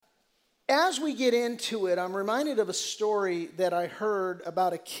As we get into it, I'm reminded of a story that I heard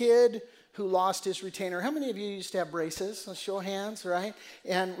about a kid who lost his retainer. How many of you used to have braces? Let's show of hands, right?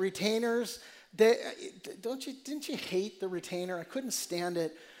 And retainers, didn't you hate the retainer? I couldn't stand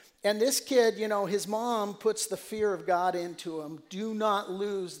it. And this kid, his mom puts the fear of God into him. Do not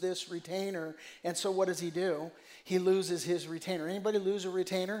lose this retainer. And so what does he do? He loses his retainer. Anybody lose a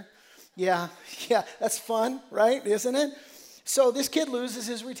retainer? Yeah, that's fun, right? Isn't it? So this kid loses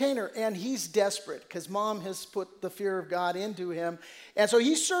his retainer, and he's desperate because mom has put the fear of God into him. And so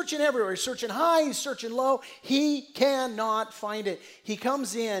he's searching everywhere. He's searching high, he's searching low. He cannot find it. He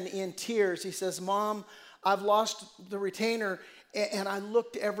comes in tears. He says, Mom, I've lost the retainer, and I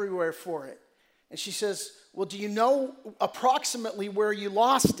looked everywhere for it. And she says, well, do you know approximately where you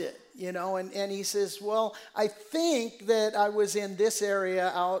lost it? And he says, well, I think that I was in this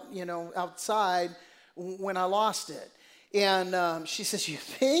area outside when I lost it. And she says, you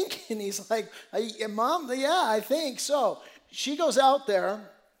think? And he's like, Mom, yeah, I think so. She goes out there,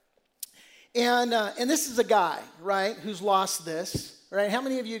 and this is a guy, right, who's lost this. Right? How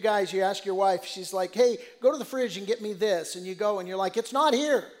many of you guys, you ask your wife, she's like, hey, go to the fridge and get me this. And you go and you're like, it's not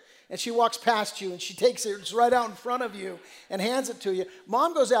here. And she walks past you and she takes it, it's right out in front of you and hands it to you.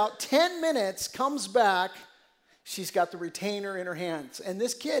 Mom goes out, 10 minutes, comes back. She's got the retainer in her hands. And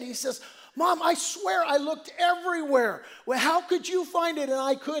this kid, he says, Mom, I swear I looked everywhere. Well, how could you find it and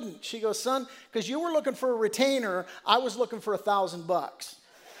I couldn't? She goes, son, because you were looking for a retainer, I was looking for $1,000,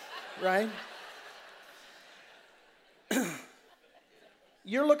 right?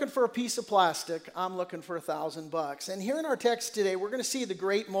 You're looking for a piece of plastic. I'm looking for $1,000. And here in our text today, we're going to see the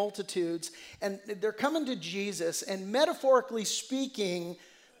great multitudes, and they're coming to Jesus. And metaphorically speaking,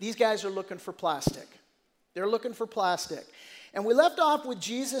 these guys are looking for plastic. They're looking for plastic. And we left off with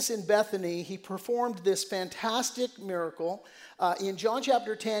Jesus in Bethany. He performed this fantastic miracle. In John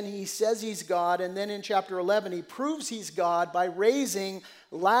chapter 10, he says he's God. And then in chapter 11, he proves he's God by raising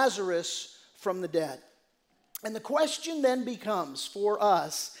Lazarus from the dead. And the question then becomes for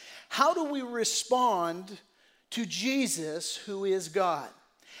us, how do we respond to Jesus, who is God?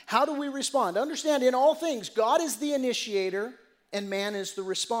 How do we respond? Understand, in all things, God is the initiator and man is the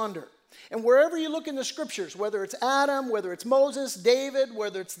responder. And wherever you look in the scriptures, whether it's Adam, whether it's Moses, David,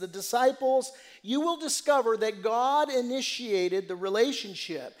 whether it's the disciples, you will discover that God initiated the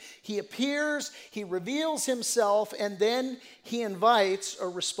relationship. He appears, he reveals himself, and then he invites a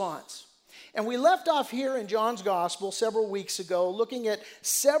response. And we left off here in John's Gospel several weeks ago looking at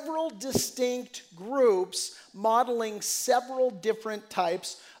several distinct groups modeling several different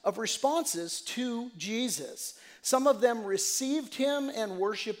types of responses to Jesus. Some of them received him and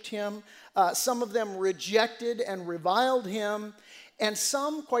worshiped him. Some of them rejected and reviled him. And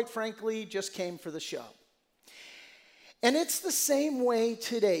some, quite frankly, just came for the show. And it's the same way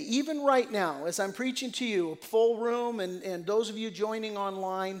today. Even right now, as I'm preaching to you, a full room, and those of you joining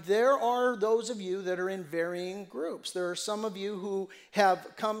online, there are those of you that are in varying groups. There are some of you who have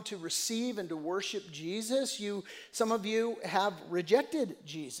come to receive and to worship Jesus. Some of you have rejected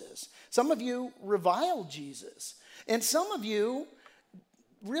Jesus. Some of you reviled Jesus. And some of you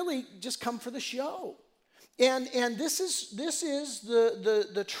really just come for the show. And this is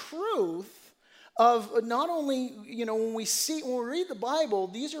the truth of not only, when we read the Bible,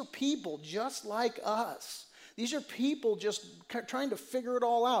 these are people just like us. These are people just trying to figure it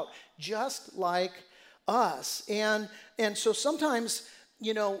all out, just like us. And so sometimes,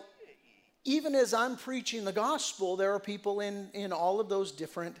 even as I'm preaching the gospel, there are people in all of those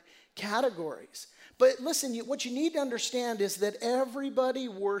different categories. But listen, what you need to understand is that everybody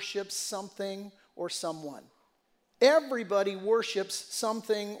worships something or someone. Everybody worships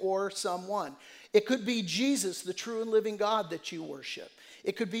something or someone. It could be Jesus, the true and living God, that you worship.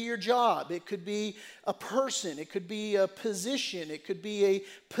 It could be your job. It could be a person. It could be a position. It could be a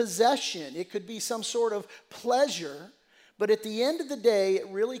possession. It could be some sort of pleasure. But at the end of the day, it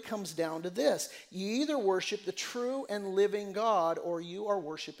really comes down to this. You either worship the true and living God or you are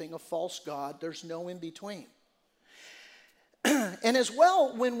worshiping a false God. There's no in between. And as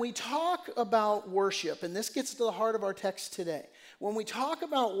well, when we talk about worship, and this gets to the heart of our text today, when we talk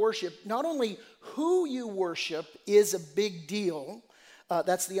about worship, not only who you worship is a big deal,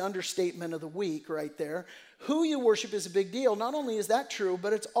 that's the understatement of the week right there. Who you worship is a big deal. Not only is that true,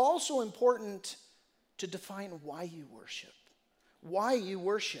 but it's also important to define why you worship. Why you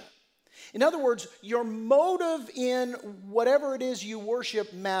worship. In other words, your motive in whatever it is you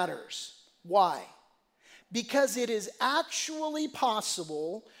worship matters. Why? Because it is actually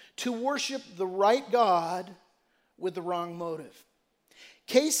possible to worship the right God with the wrong motive.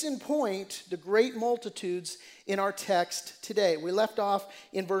 Case in point, the great multitudes in our text today. We left off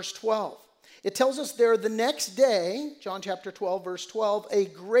in verse 12. It tells us there the next day, John chapter 12, verse 12, a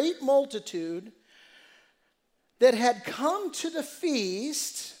great multitude that had come to the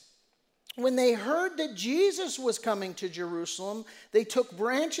feast. When they heard that Jesus was coming to Jerusalem, they took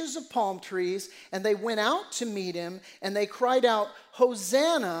branches of palm trees and they went out to meet him, and they cried out,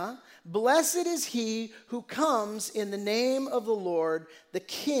 "Hosanna, blessed is he who comes in the name of the Lord, the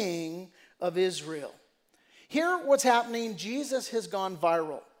King of Israel." Here what's happening, Jesus has gone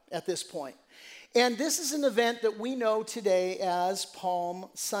viral at this point. And this is an event that we know today as Palm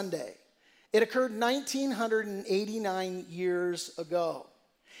Sunday. It occurred 1989 years ago.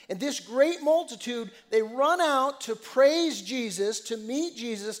 And this great multitude, they run out to praise Jesus, to meet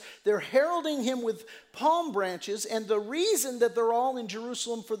Jesus. They're heralding him with palm branches. And the reason that they're all in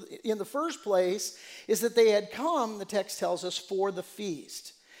Jerusalem in the first place is that they had come, the text tells us, for the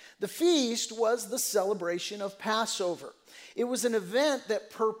feast. The feast was the celebration of Passover. It was an event that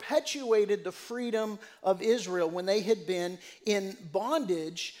perpetuated the freedom of Israel when they had been in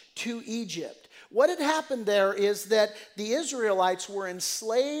bondage to Egypt. What had happened there is that the Israelites were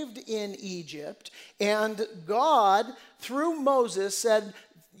enslaved in Egypt, and God, through Moses, said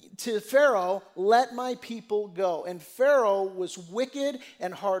to Pharaoh, "Let my people go." And Pharaoh was wicked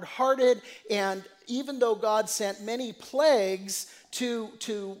and hard-hearted, and even though God sent many plagues to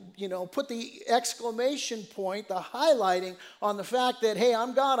put the exclamation point, the highlighting on the fact that, hey,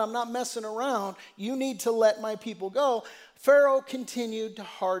 I'm God, I'm not messing around, you need to let my people go, Pharaoh continued to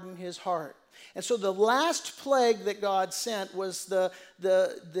harden his heart. And so the last plague that God sent was the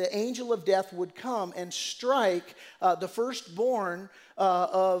angel of death would come and strike the firstborn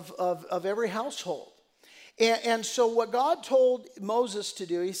of every household. And so what God told Moses to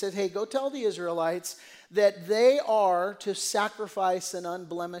do, he said, hey, go tell the Israelites that they are to sacrifice an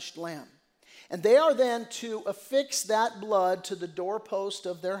unblemished lamb. And they are then to affix that blood to the doorpost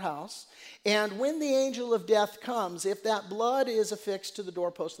of their house. And when the angel of death comes, if that blood is affixed to the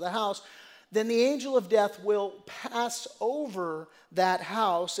doorpost of the house, then the angel of death will pass over that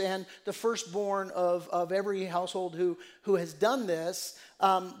house, and the firstborn of every household who has done this,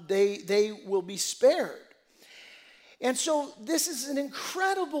 they will be spared. And so this is an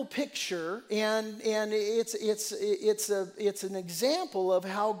incredible picture, and it's an example of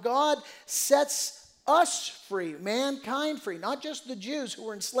how God sets us free, mankind free, not just the Jews who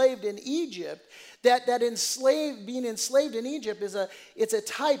were enslaved in Egypt. Being enslaved in Egypt it's a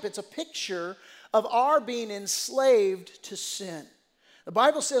type, it's a picture of our being enslaved to sin. The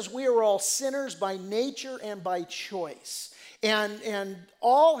Bible says we are all sinners by nature and by choice. And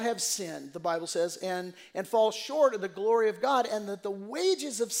all have sinned, the Bible says, and fall short of the glory of God, and that the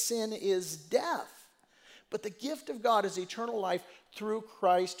wages of sin is death. But the gift of God is eternal life through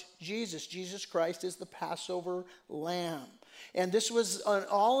Christ Jesus. Jesus Christ is the Passover lamb. And this was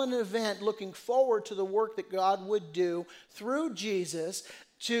all an event looking forward to the work that God would do through Jesus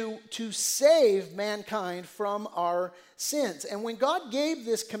to save mankind from our sins. And when God gave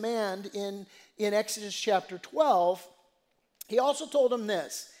this command in Exodus chapter 12, he also told them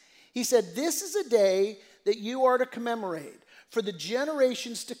this. He said, "This is a day that you are to commemorate. For the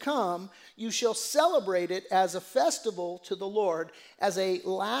generations to come, you shall celebrate it as a festival to the Lord, as a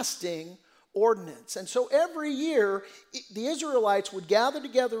lasting ordinance." And so every year, the Israelites would gather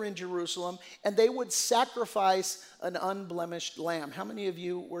together in Jerusalem, and they would sacrifice an unblemished lamb. How many of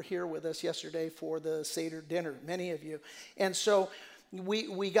you were here with us yesterday for the Seder dinner? Many of you. And so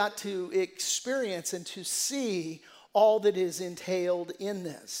we got to experience and to see all that is entailed in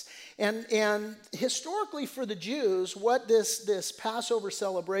this. And historically for the Jews, what this Passover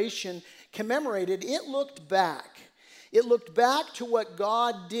celebration commemorated, it looked back. It looked back to what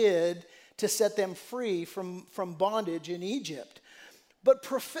God did to set them free from bondage in Egypt. But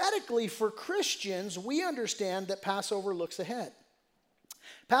prophetically for Christians, we understand that Passover looks ahead.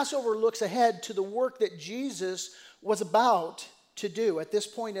 Passover looks ahead to the work that Jesus was about to do. At this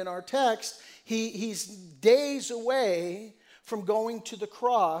point in our text, he's days away from going to the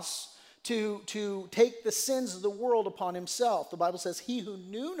cross to take the sins of the world upon himself. The Bible says, "He who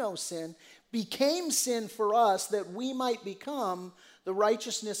knew no sin became sin for us, that we might become the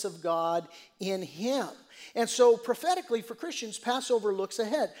righteousness of God in him." And so prophetically for Christians, Passover looks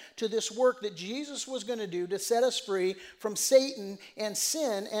ahead to this work that Jesus was going to do to set us free from Satan and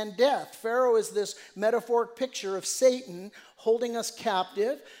sin and death. Pharaoh is this metaphoric picture of Satan holding us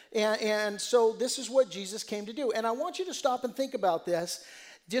captive. And so this is what Jesus came to do. And I want you to stop and think about this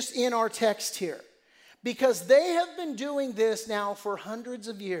just in our text here, because they have been doing this now for hundreds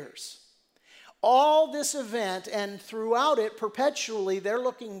of years. all this event, and throughout it, perpetually, they're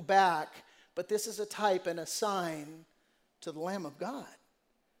looking back, but this is a type and a sign to the Lamb of God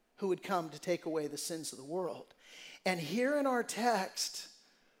who would come to take away the sins of the world. And here in our text,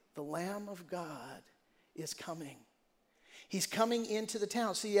 the Lamb of God is coming. He's coming into the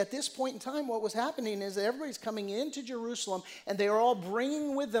town. See, at this point in time, what was happening is that everybody's coming into Jerusalem, and they are all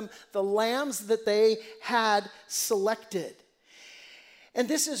bringing with them the lambs that they had selected. And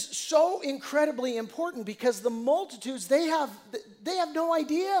this is so incredibly important because the multitudes, they have no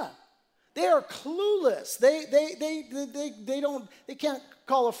idea. They are clueless. They can't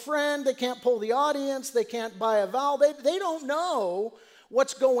call a friend. They can't poll the audience. They can't buy a vowel. They don't know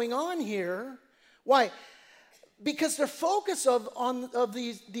what's going on here. Why? Because their focus of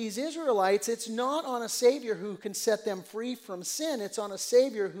these Israelites, it's not on a Savior who can set them free from sin. It's on a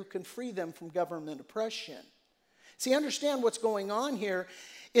Savior who can free them from government oppression. See, understand what's going on here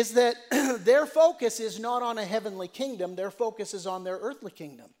is that their focus is not on a heavenly kingdom. Their focus is on their earthly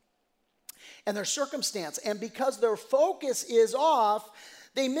kingdom and their circumstance. And because their focus is off,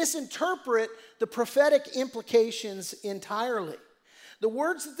 they misinterpret the prophetic implications entirely. The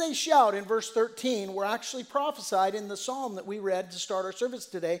words that they shout in verse 13 were actually prophesied in the psalm that we read to start our service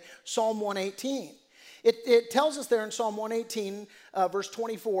today, Psalm 118. It tells us there in Psalm 118, verse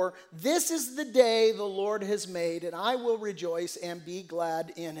 24, "This is the day the Lord has made, and I will rejoice and be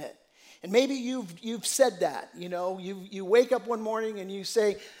glad in it." And maybe you've said that, you wake up one morning and you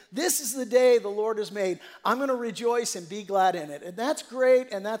say, "This is the day the Lord has made. I'm going to rejoice and be glad in it." And that's great,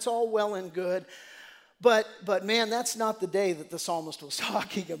 and that's all well and good. But man, that's not the day that the psalmist was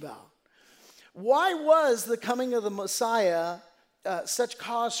talking about. Why was the coming of the Messiah such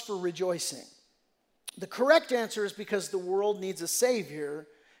cause for rejoicing? The correct answer is because the world needs a Savior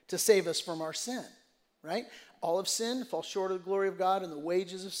to save us from our sin, right? All have sinned, fall short of the glory of God, and the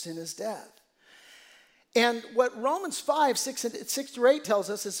wages of sin is death. And what Romans 5, 6-8 tells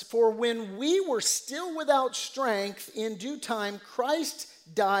us is, "For when we were still without strength, in due time Christ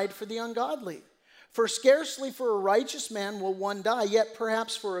died for the ungodly. For scarcely for a righteous man will one die, yet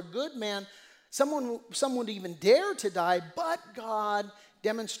perhaps for a good man someone would even dare to die, but God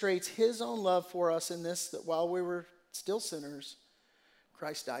demonstrates his own love for us in this, that while we were still sinners,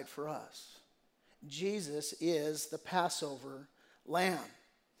 Christ died for us." Jesus is the Passover lamb.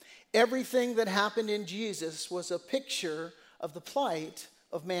 Everything that happened in Jesus was a picture of the plight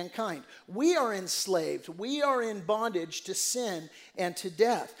of mankind. We are enslaved. We are in bondage to sin and to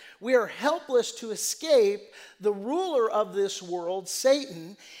death. We are helpless to escape the ruler of this world,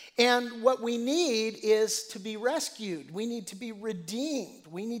 Satan, and what we need is to be rescued. We need to be redeemed.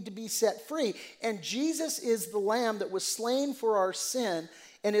 We need to be set free. And Jesus is the lamb that was slain for our sin,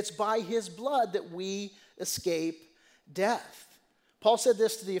 and it's by his blood that we escape death. Paul said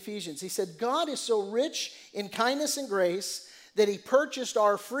this to the Ephesians. He said, "God is so rich in kindness and grace that he purchased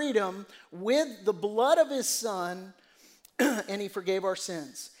our freedom with the blood of his Son, and he forgave our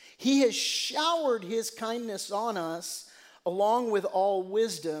sins. He has showered his kindness on us along with all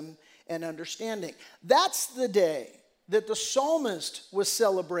wisdom and understanding." That's the day that the psalmist was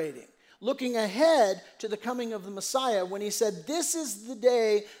celebrating, looking ahead to the coming of the Messiah when he said, "This is the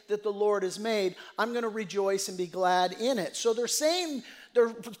day that the Lord has made. I'm going to rejoice and be glad in it." So they're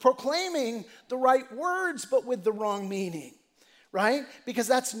proclaiming the right words, but with the wrong meaning. Right? Because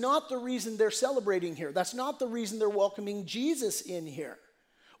that's not the reason they're celebrating here. That's not the reason they're welcoming Jesus in here.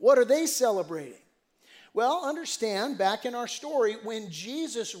 What are they celebrating? Well, understand, back in our story, when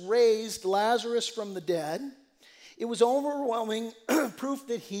Jesus raised Lazarus from the dead, it was overwhelming proof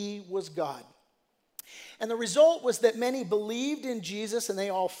that he was God. And the result was that many believed in Jesus and they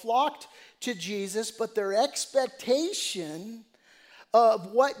all flocked to Jesus, but their expectation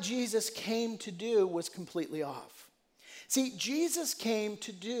of what Jesus came to do was completely off. See, Jesus came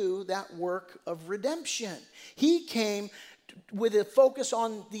to do that work of redemption. He came with a focus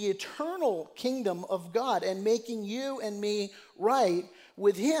on the eternal kingdom of God and making you and me right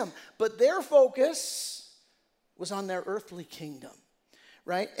with him. But their focus was on their earthly kingdom,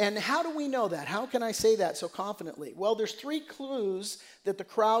 right? And how do we know that? How can I say that so confidently? Well, there's 3 clues that the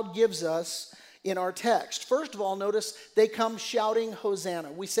crowd gives us in our text. First of all, notice they come shouting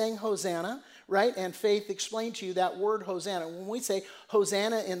Hosanna. We sang Hosanna, right? And Faith explained to you that word Hosanna. When we say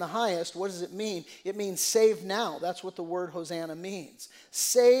Hosanna in the highest, what does it mean? It means save now. That's what the word Hosanna means.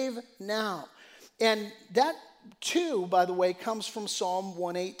 Save now. And that too, by the way, comes from Psalm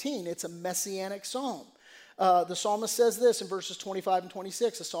 118. It's a messianic psalm. the psalmist says this in verses 25 and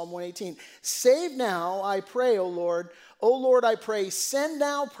 26 of Psalm 118. Save now, I pray, O Lord. O Lord, I pray, send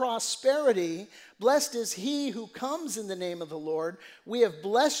now prosperity. Blessed is he who comes in the name of the Lord. We have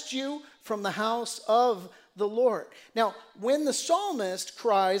blessed you from the house of the Lord. Now, when the psalmist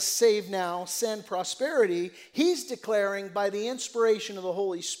cries, save now, send prosperity, he's declaring by the inspiration of the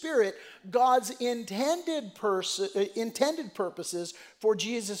Holy Spirit God's intended purposes for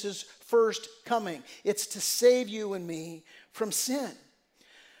Jesus' first coming. It's to save you and me from sin.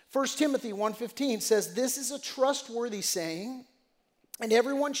 1 Timothy 1:15 says, this is a trustworthy saying, and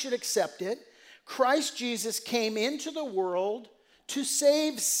everyone should accept it. Christ Jesus came into the world to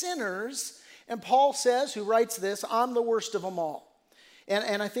save sinners. And Paul says, who writes this, I'm the worst of them all.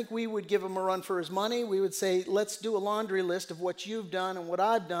 And I think we would give him a run for his money. We would say, let's do a laundry list of what you've done and what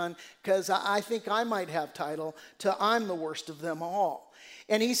I've done, because I think I might have title to I'm the worst of them all.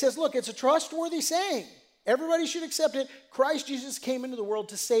 And he says, look, it's a trustworthy saying. Everybody should accept it. Christ Jesus came into the world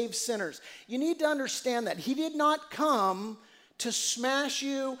to save sinners. You need to understand that. He did not come to smash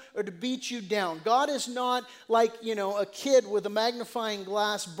you or to beat you down. God is not like, a kid with a magnifying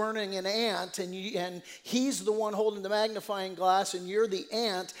glass burning an ant and he's the one holding the magnifying glass and you're the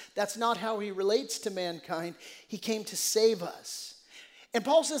ant. That's not how he relates to mankind. He came to save us. And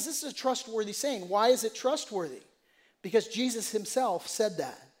Paul says this is a trustworthy saying. Why is it trustworthy? Because Jesus himself said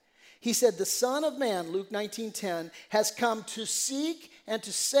that. He said, the Son of Man, Luke 19:10, has come to seek and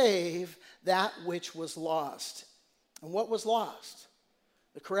to save that which was lost. And what was lost?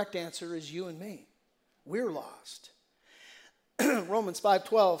 The correct answer is you and me. We're lost. Romans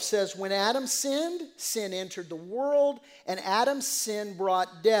 5:12 says, when Adam sinned, sin entered the world, and Adam's sin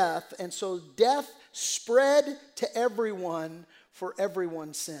brought death, and so death spread to everyone, for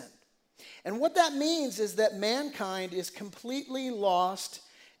everyone sinned. And what that means is that mankind is completely lost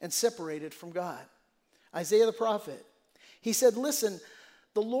and separated from God. Isaiah the prophet, he said, listen,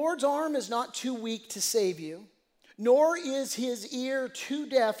 the Lord's arm is not too weak to save you, nor is his ear too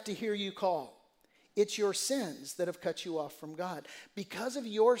deaf to hear you call. It's your sins that have cut you off from God. Because of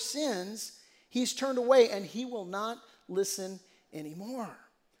your sins, he's turned away and he will not listen anymore.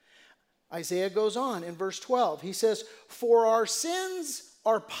 Isaiah goes on in verse 12. He says, for our sins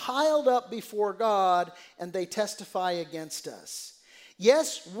are piled up before God and they testify against us.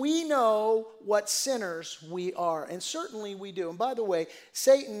 Yes, we know what sinners we are, and certainly we do. And by the way,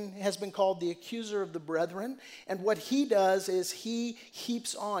 Satan has been called the accuser of the brethren, and what he does is he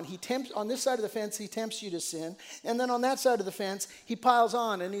heaps on. He tempts, on this side of the fence, he tempts you to sin, and then on that side of the fence, he piles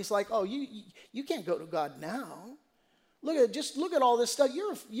on, and he's like, oh, you can't go to God now. Look at all this stuff.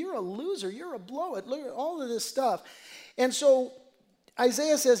 You're a loser. You're a blow-it. Look at all of this stuff. And so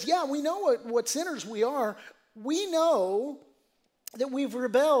Isaiah says, yeah, we know what sinners we are. We know that we've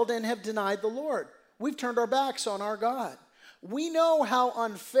rebelled and have denied the Lord. We've turned our backs on our God. We know how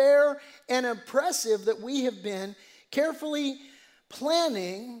unfair and oppressive that we have been, carefully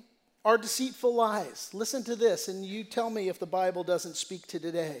planning our deceitful lies. Listen to this, and you tell me if the Bible doesn't speak to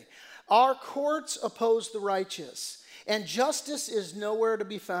today. Our courts oppose the righteous, and justice is nowhere to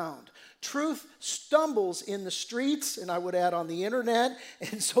be found. Truth stumbles in the streets, and I would add on the internet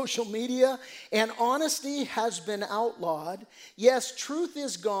and social media, and honesty has been outlawed. Yes, truth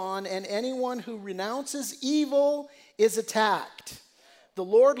is gone, and anyone who renounces evil is attacked. The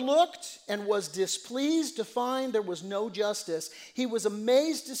Lord looked and was displeased to find there was no justice. He was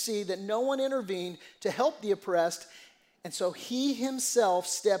amazed to see that no one intervened to help the oppressed. And so he himself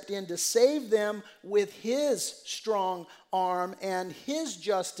stepped in to save them with his strong arm, and his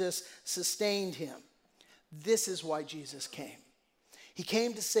justice sustained him. This is why Jesus came. He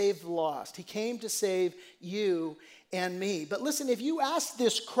came to save the lost. He came to save you and me. But listen, if you ask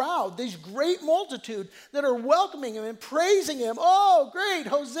this crowd, this great multitude that are welcoming him and praising him, oh, great,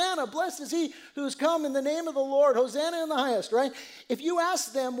 Hosanna, blessed is he who's come in the name of the Lord, Hosanna in the highest, right? If you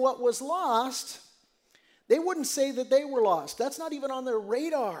ask them what was lost, they wouldn't say that they were lost. That's not even on their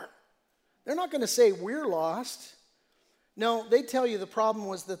radar. They're not going to say we're lost. No, they tell you the problem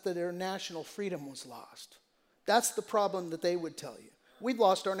was that their national freedom was lost. That's the problem that they would tell you. We've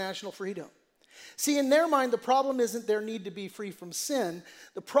lost our national freedom. See, in their mind, the problem isn't their need to be free from sin.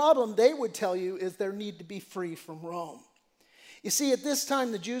 The problem, they would tell you, is their need to be free from Rome. You see, at this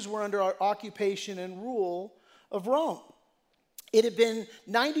time, the Jews were under occupation and rule of Rome. It had been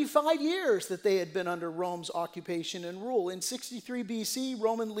 95 years that they had been under Rome's occupation and rule. In 63 BC,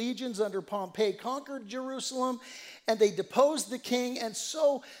 Roman legions under Pompey conquered Jerusalem, and they deposed the king. And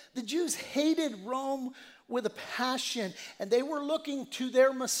so the Jews hated Rome with a passion, and they were looking to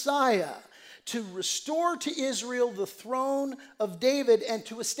their Messiah to restore to Israel the throne of David and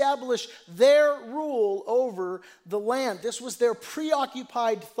to establish their rule over the land. This was their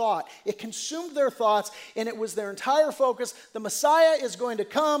preoccupied thought. It consumed their thoughts, and it was their entire focus. The Messiah is going to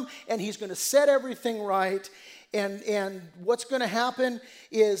come, and he's going to set everything right. And what's going to happen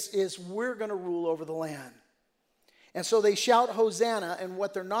is we're going to rule over the land. And so they shout Hosanna, and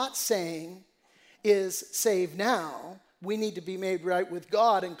what they're not saying is save now. We need to be made right with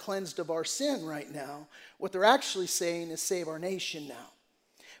God and cleansed of our sin right now. What they're actually saying is save our nation now.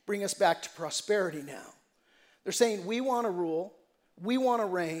 Bring us back to prosperity now. They're saying we want to rule. We want to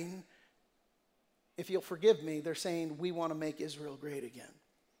reign. If you'll forgive me, they're saying we want to make Israel great again.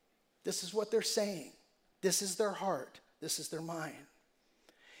 This is what they're saying. This is their heart. This is their mind.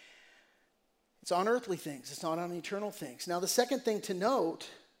 It's on earthly things. It's not on eternal things. Now, the second thing to note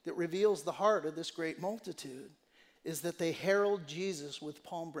that reveals the heart of this great multitude is that they herald Jesus with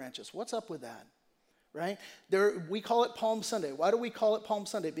palm branches. What's up with that? Right? We call it Palm Sunday. Why do we call it Palm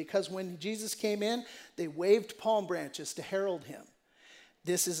Sunday? Because when Jesus came in, they waved palm branches to herald him.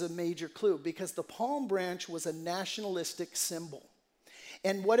 This is a major clue because the palm branch was a nationalistic symbol.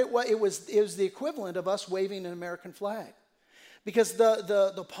 And what it was the equivalent of us waving an American flag. Because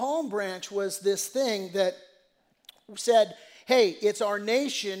the palm branch was this thing that said, hey, it's our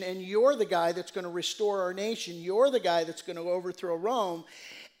nation, and you're the guy that's going to restore our nation. You're the guy that's going to overthrow Rome.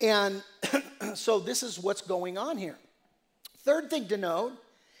 And so this is what's going on here. Third thing to note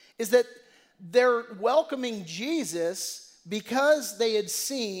is that they're welcoming Jesus because they had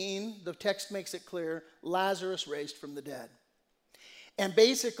seen, the text makes it clear, Lazarus raised from the dead. And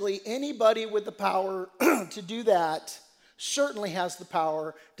basically, anybody with the power to do that certainly has the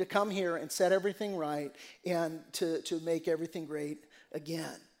power to come here and set everything right and to make everything great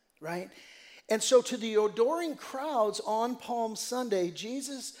again, right? And so to the adoring crowds on Palm Sunday,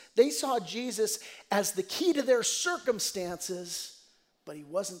 they saw Jesus as the key to their circumstances, but he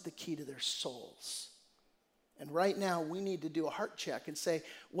wasn't the key to their souls. And right now, we need to do a heart check and say,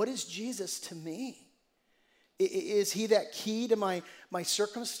 what is Jesus to me? Is he that key to my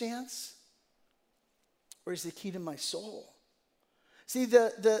circumstance? Or is he the key to my soul? See,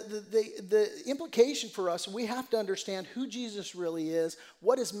 the implication for us, we have to understand who Jesus really is,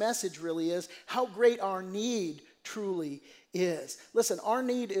 what his message really is, how great our need truly is. Listen, our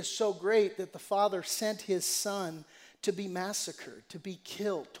need is so great that the Father sent his Son to be massacred, to be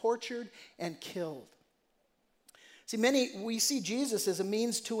killed, tortured and killed. See, we see Jesus as a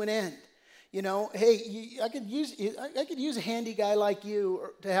means to an end. You know, hey, I could use a handy guy like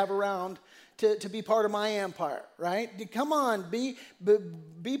you to have around to be part of my empire, right? Come on, be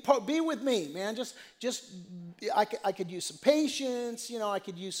with me, man. I could use some patience. You know, I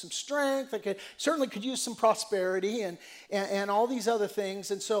could use some strength. Certainly could use some prosperity and all these other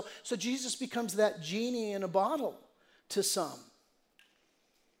things. And so Jesus becomes that genie in a bottle to some.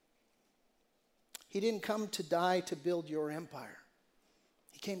 He didn't come to die to build your empire.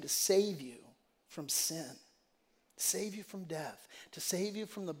 He came to save you from sin, to save you from death, to save you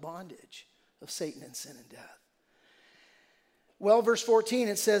from the bondage of Satan and sin and death. Well, verse 14,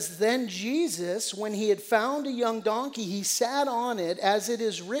 it says, then Jesus, when he had found a young donkey, he sat on it, as it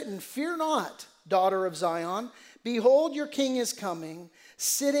is written, fear not, daughter of Zion. Behold, your king is coming,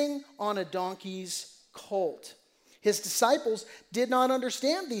 sitting on a donkey's colt. His disciples did not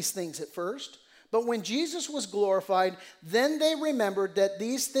understand these things at first. But when Jesus was glorified, then they remembered that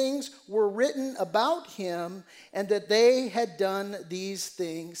these things were written about him and that they had done these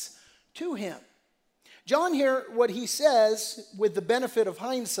things to him. John here, what he says with the benefit of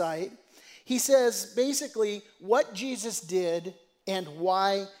hindsight, he says basically what Jesus did and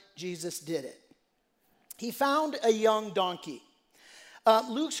why Jesus did it. He found a young donkey.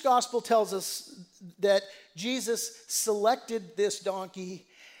 Luke's gospel tells us that Jesus selected this donkey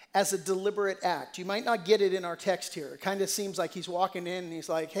as a deliberate act. You might not get it in our text here. It kind of seems like he's walking in and he's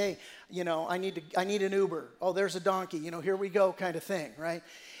like, hey, you know, I need an Uber. Oh, there's a donkey. You know, here we go kind of thing, right?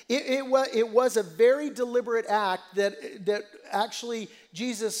 It was a very deliberate act that actually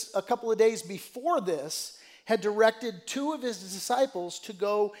Jesus, a couple of days before this, had directed two of his disciples to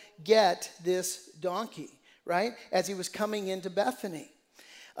go get this donkey, right? As he was coming into Bethany.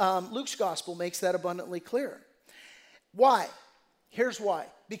 Luke's gospel makes that abundantly clear. Why? Here's why.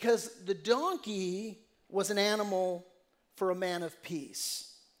 Because the donkey was an animal for a man of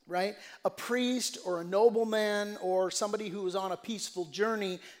peace. right? A priest or a nobleman or somebody who was on a peaceful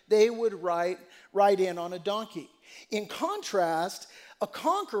journey, they would ride in on a donkey. In contrast, a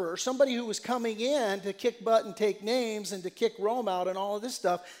conqueror, somebody who was coming in to kick butt and take names and to kick Rome out and all of this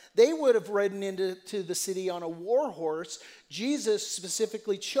stuff, they would have ridden into the city on a war horse. Jesus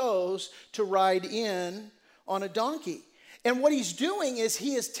specifically chose to ride in on a donkey. And what he's doing is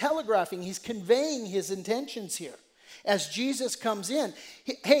he is telegraphing, he's conveying his intentions here. As Jesus comes in,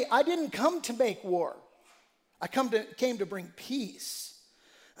 hey, I didn't come to make war. I came to bring peace.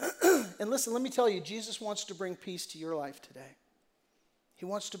 And listen, let me tell you, Jesus wants to bring peace to your life today. He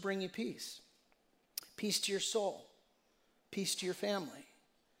wants to bring you peace. Peace to your soul. Peace to your family.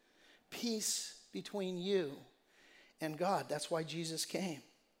 Peace between you and God. That's why Jesus came.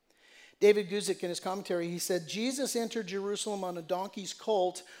 David Guzik, in his commentary, he said, Jesus entered Jerusalem on a donkey's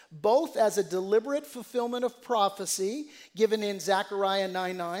colt, both as a deliberate fulfillment of prophecy given in Zechariah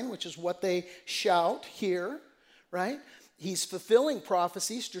 9:9, which is what they shout here, right? He's fulfilling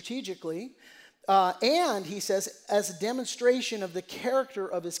prophecy strategically. And he says, as a demonstration of the character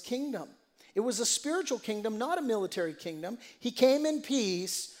of his kingdom. It was a spiritual kingdom, not a military kingdom. He came in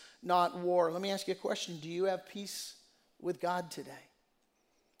peace, not war. Let me ask you a question. Do you have peace with God today?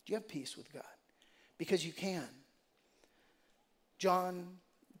 Do you have peace with God? Because you can. John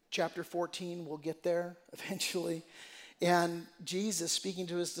chapter 14, we'll get there eventually. And Jesus, speaking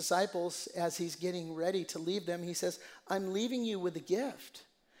to his disciples as he's getting ready to leave them, he says, I'm leaving you with a gift.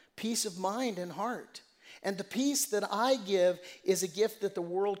 Peace of mind and heart. And the peace that I give is a gift that the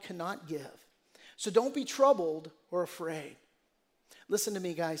world cannot give. So don't be troubled or afraid. Listen to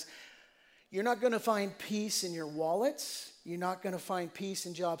me, guys. You're not going to find peace in your wallets. You're not going to find peace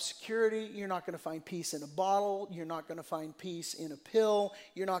in job security. You're not going to find peace in a bottle. You're not going to find peace in a pill.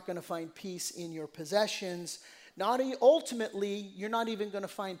 You're not going to find peace in your possessions. Ultimately, you're not even going to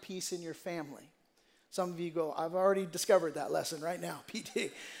find peace in your family. Some of you go, I've already discovered that lesson right now,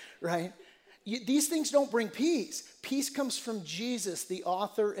 PT, right? These things don't bring peace. Peace comes from Jesus, the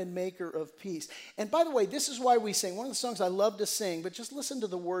author and maker of peace. And by the way, this is why we sing. One of the songs I love to sing, but just listen to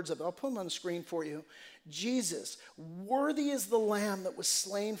the words of it. I'll put them on the screen for you. Jesus, worthy is the Lamb that was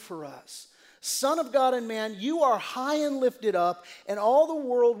slain for us. Son of God and man, you are high and lifted up, and all the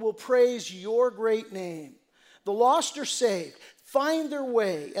world will praise your great name. The lost are saved. Find their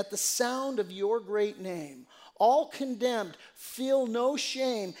way at the sound of your great name. All condemned feel no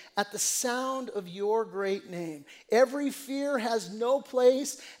shame at the sound of your great name. Every fear has no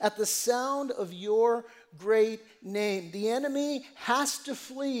place at the sound of your great name. The enemy has to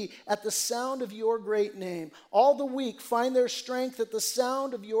flee at the sound of your great name. All the weak find their strength at the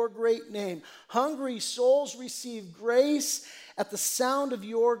sound of your great name. Hungry souls receive grace at the sound of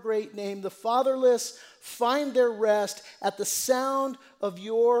your great name. The fatherless find their rest at the sound of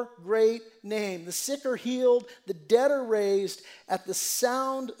your great name. The sick are healed, the dead are raised at the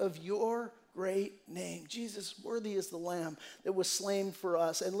sound of your great name. Jesus, worthy is the Lamb that was slain for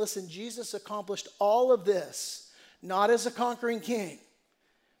us. And listen, Jesus accomplished all of this, not as a conquering king,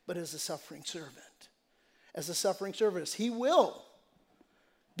 but as a suffering servant. As a suffering servant. He will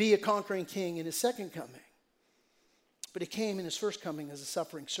be a conquering king in his second coming. But he came in his first coming as a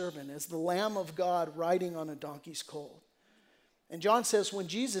suffering servant, as the Lamb of God riding on a donkey's colt. And John says when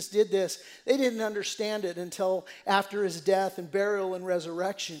Jesus did this, they didn't understand it until after his death and burial and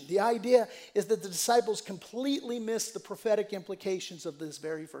resurrection. The idea is that the disciples completely missed the prophetic implications of this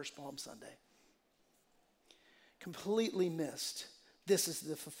very first Palm Sunday. Completely missed. This is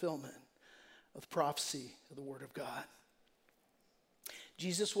the fulfillment of the prophecy of the Word of God.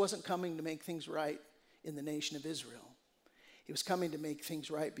 Jesus wasn't coming to make things right in the nation of Israel. He was coming to make things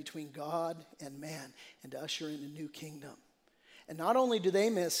right between God and man and to usher in a new kingdom. And not only do they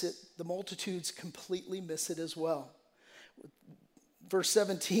miss it, the multitudes completely miss it as well. Verse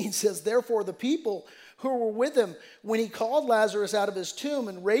 17 says, therefore the people who were with him when he called Lazarus out of his tomb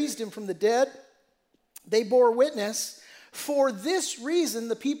and raised him from the dead, they bore witness. For this reason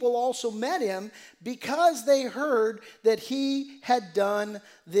the people also met him, because they heard that he had done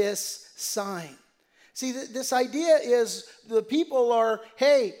this sign. See, this idea is the people are,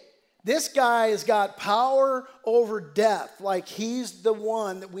 hey, this guy has got power over death, like he's the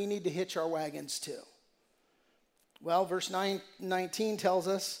one that we need to hitch our wagons to. Well, verse 19 tells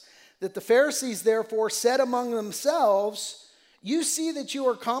us that the Pharisees therefore said among themselves, you see that you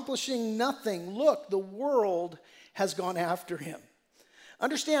are accomplishing nothing. Look, the world has gone after him.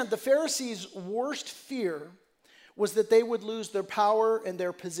 Understand, the Pharisees' worst fear was that they would lose their power and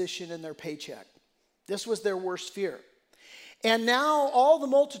their position and their paycheck. This was their worst fear. And now all the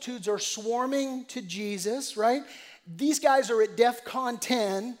multitudes are swarming to Jesus, right? These guys are at DEFCON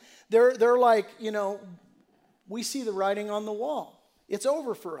 10. They're like, we see the writing on the wall. It's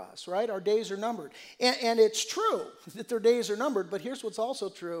over for us, right? Our days are numbered. And it's true that their days are numbered, but here's what's also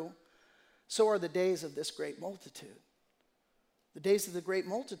true. So are the days of this great multitude. The days of the great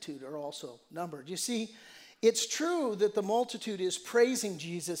multitude are also numbered. You see, it's true that the multitude is praising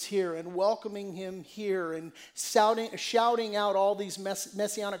Jesus here and welcoming him here and shouting out all these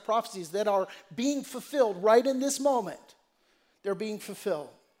messianic prophecies that are being fulfilled right in this moment. They're being fulfilled.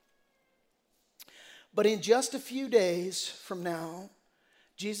 But in just a few days from now,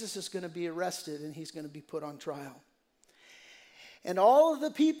 Jesus is going to be arrested and he's going to be put on trial. And all of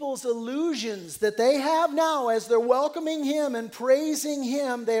the people's illusions that they have now as they're welcoming him and praising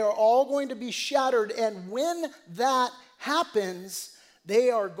him, they are all going to be shattered. And when that happens,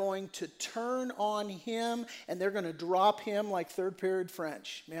 they are going to turn on him and they're going to drop him like third period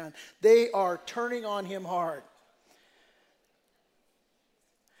French. Man, they are turning on him hard.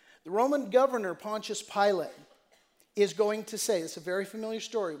 The Roman governor, Pontius Pilate, is going to say, it's a very familiar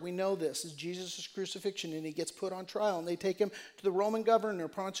story. We know this. It's Jesus' crucifixion, and he gets put on trial, and they take him to the Roman governor,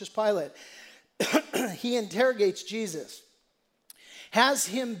 Pontius Pilate. He interrogates Jesus, has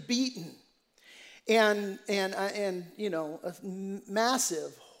him beaten, and a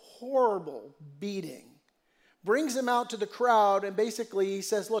massive, horrible beating. Brings him out to the crowd, and basically he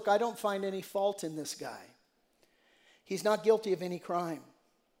says, look, I don't find any fault in this guy. He's not guilty of any crime.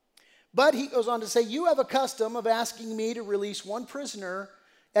 But he goes on to say, you have a custom of asking me to release one prisoner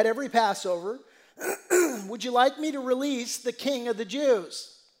at every Passover. Would you like me to release the king of the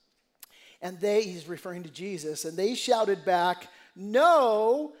Jews? And he's referring to Jesus, and they shouted back,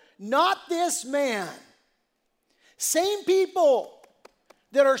 no, not this man. Same people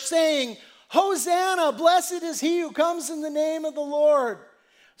that are saying, Hosanna, blessed is he who comes in the name of the Lord.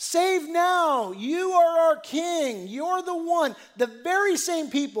 Save now, you are our king, you're the one. The very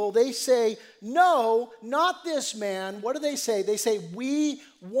same people, they say, no, not this man. What do they say? They say, we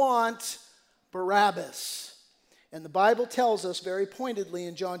want Barabbas. And the Bible tells us very pointedly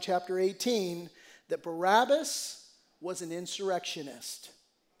in John chapter 18 that Barabbas was an insurrectionist.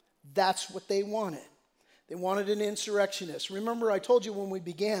 That's what they wanted. They wanted an insurrectionist. Remember, I told you when we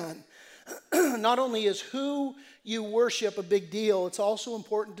began, not only is who you worship a big deal, it's also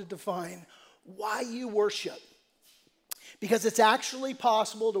important to define why you worship. Because it's actually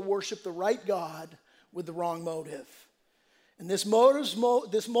possible to worship the right God with the wrong motive. And this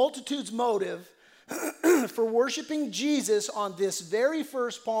multitude's motive for worshiping Jesus on this very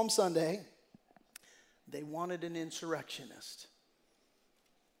first Palm Sunday, they wanted an insurrectionist.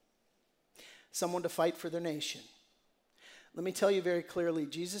 Someone to fight for their nation. Let me tell you very clearly,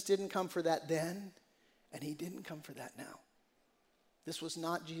 Jesus didn't come for that then, and he didn't come for that now. This was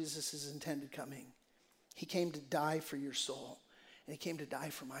not Jesus' intended coming. He came to die for your soul, and he came to die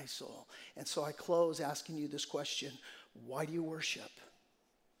for my soul. And so I close asking you this question: why do you worship?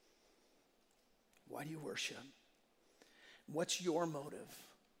 Why do you worship? What's your motive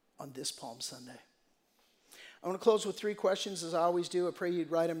on this Palm Sunday? I want to close with 3 questions, as I always do. I pray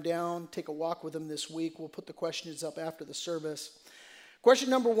you'd write them down, take a walk with them this week. We'll put the questions up after the service. Question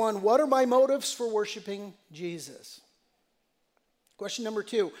number 1, what are my motives for worshiping Jesus? Question number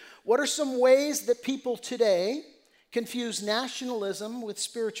 2, what are some ways that people today confuse nationalism with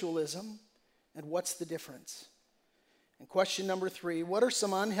spiritualism, and what's the difference? And question number 3, what are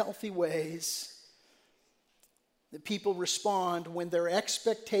some unhealthy ways that people respond when their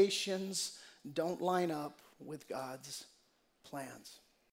expectations don't line up with God's plans?